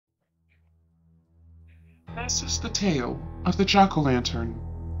This is the tale of the jack-o'-lantern,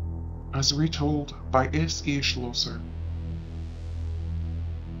 as retold by S.E. Schlosser.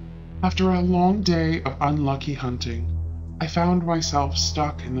 After a long day of unlucky hunting, I found myself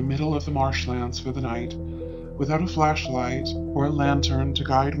stuck in the middle of the marshlands for the night, without a flashlight or a lantern to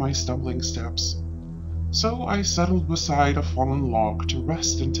guide my stumbling steps. So I settled beside a fallen log to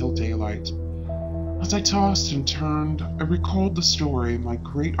rest until daylight. As I tossed and turned, I recalled the story my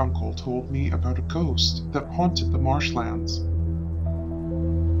great-uncle told me about a ghost that haunted the marshlands.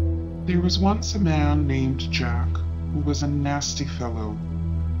 There was once a man named Jack, who was a nasty fellow.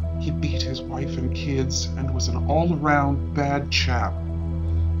 He beat his wife and kids and was an all-around bad chap.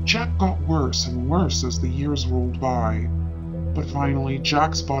 Jack got worse and worse as the years rolled by, but finally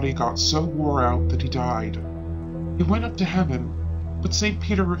Jack's body got so wore out that he died. He went up to heaven, but St.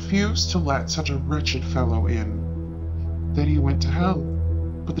 Peter refused to let such a wretched fellow in. Then he went to hell,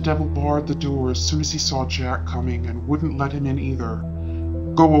 but the devil barred the door as soon as he saw Jack coming and wouldn't let him in either.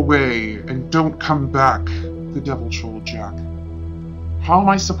 "Go away, and don't come back," the devil told Jack. "How am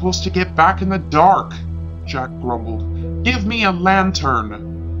I supposed to get back in the dark?" Jack grumbled. "Give me a lantern."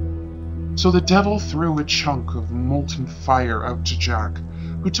 So the devil threw a chunk of molten fire out to Jack,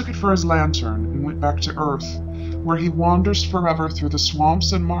 who took it for his lantern and went back to Earth, where he wanders forever through the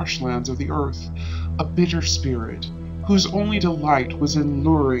swamps and marshlands of the earth, a bitter spirit, whose only delight was in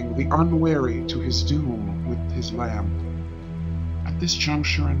luring the unwary to his doom with his lamp. At this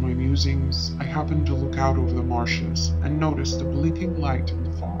juncture in my musings, I happened to look out over the marshes and noticed a blinking light in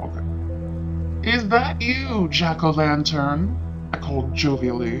the fog. "Is that you, jack-o'-lantern?" I called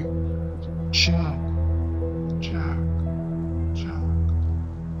jovially. "Jack, Jack, Jack,"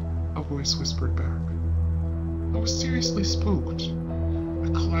 a voice whispered back. I was seriously spooked. I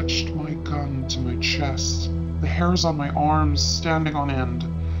clutched my gun to my chest, the hairs on my arms standing on end.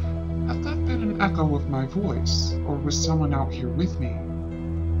 Had that been an echo of my voice, or was someone out here with me?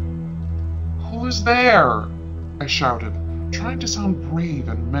 "Who's there?" I shouted, trying to sound brave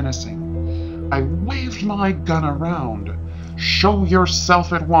and menacing. I waved my gun around. "Show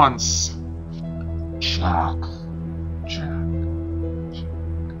yourself at once!" "Jack, Jack."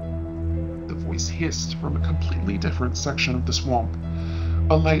 The voice hissed from a completely different section of the swamp.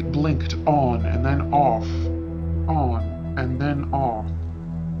 A light blinked on and then off, on and then off.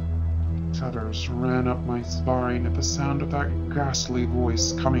 Shudders ran up my spine at the sound of that ghastly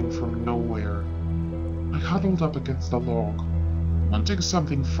voice coming from nowhere. I huddled up against the log, wanting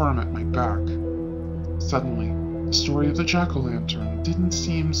something firm at my back. Suddenly, the story of the jack-o'-lantern didn't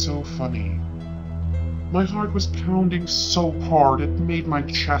seem so funny. My heart was pounding so hard it made my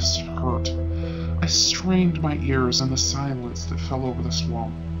chest hurt. I strained my ears in the silence that fell over the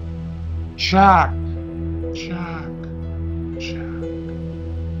swamp. "Jack! Jack! Jack!"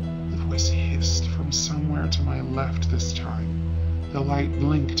 The voice hissed from somewhere to my left this time. The light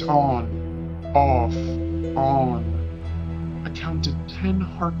blinked on, off, on. I counted 10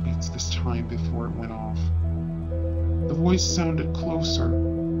 heartbeats this time before it went off. The voice sounded closer.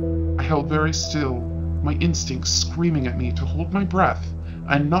 I held very still, my instincts screaming at me to hold my breath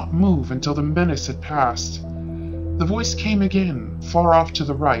and not move until the menace had passed. The voice came again, far off to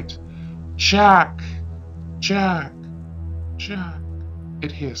the right. "Jack! Jack! Jack!"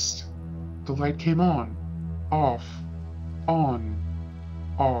 it hissed. The light came on, off, on,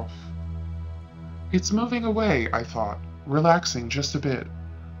 off. "It's moving away," I thought, relaxing just a bit,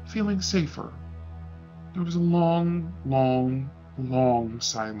 feeling safer. There was a long, long, long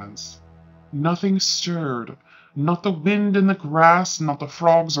silence. Nothing stirred. Not the wind in the grass, not the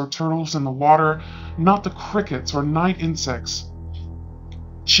frogs or turtles in the water, not the crickets or night insects.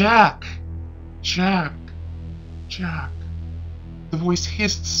 "Jack! Jack! Jack!" The voice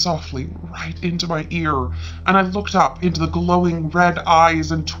hissed softly right into my ear, and I looked up into the glowing red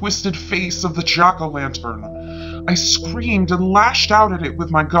eyes and twisted face of the jack-o'-lantern. I screamed and lashed out at it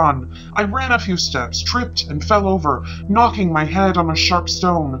with my gun. I ran a few steps, tripped, and fell over, knocking my head on a sharp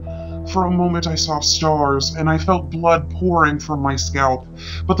stone. For a moment I saw stars, and I felt blood pouring from my scalp.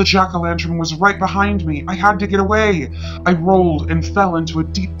 But the jack-o'-lantern was right behind me. I had to get away. I rolled and fell into a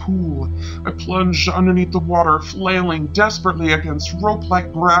deep pool. I plunged underneath the water, flailing desperately against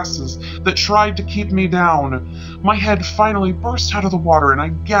rope-like grasses that tried to keep me down. My head finally burst out of the water, and I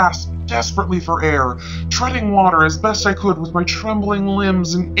gasped desperately for air, treading water as best I could with my trembling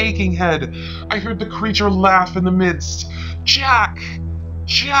limbs and aching head. I heard the creature laugh in the midst. "Jack!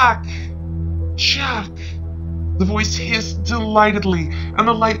 Jack! Jack!" The voice hissed delightedly, and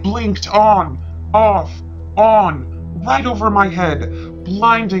the light blinked on, off, on, right over my head.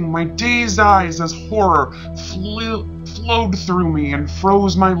 blinding my dazed eyes as horror flowed through me and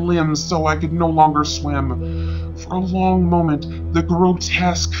froze my limbs so I could no longer swim. For a long moment, the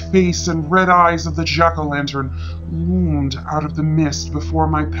grotesque face and red eyes of the jack-o'-lantern loomed out of the mist before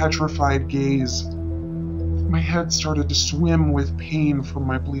my petrified gaze. My head started to swim with pain from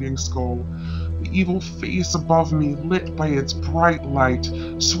my bleeding skull. The evil face above me, lit by its bright light,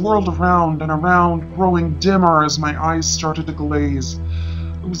 swirled around and around, growing dimmer as my eyes started to glaze.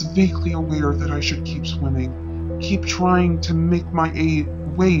 I was vaguely aware that I should keep swimming, keep trying to make my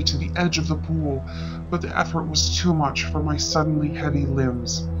way to the edge of the pool, but the effort was too much for my suddenly heavy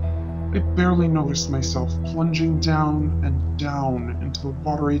limbs. I barely noticed myself plunging down and down into the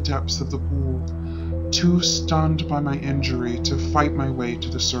watery depths of the pool, too stunned by my injury to fight my way to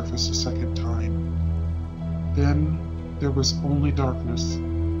the surface a second time. Then there was only darkness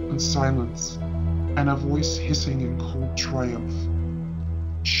and silence, and a voice hissing in cold triumph.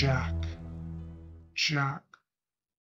 Jack. Jack.